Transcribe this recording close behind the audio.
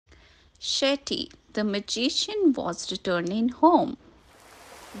Shetty, the magician, was returning home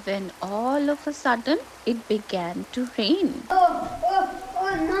when all of a sudden it began to rain. Oh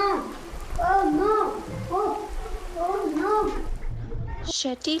no! Oh no! Oh no!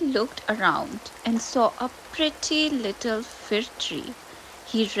 Shetty looked around and saw a pretty little fir tree.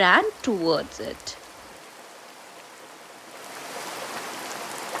 He ran towards it.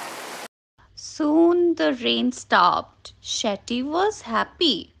 Soon the rain stopped. Shetty was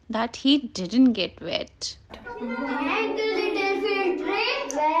happy that he didn't get wet. Thank you, Little Fir tree.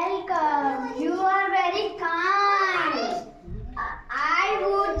 Welcome. You are very kind. I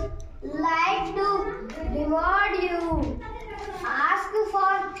would like to reward you. Ask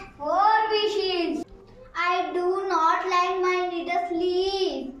for 4 wishes. I do not like my little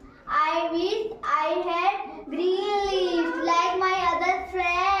leaves. I wish I had green leaves like my other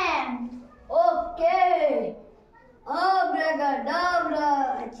friends. Okay. Abracadabra.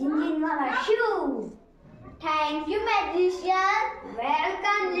 Chinchimala shoo. Thank you, magician.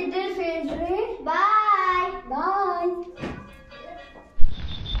 Welcome, Little Fir tree. Bye. Bye.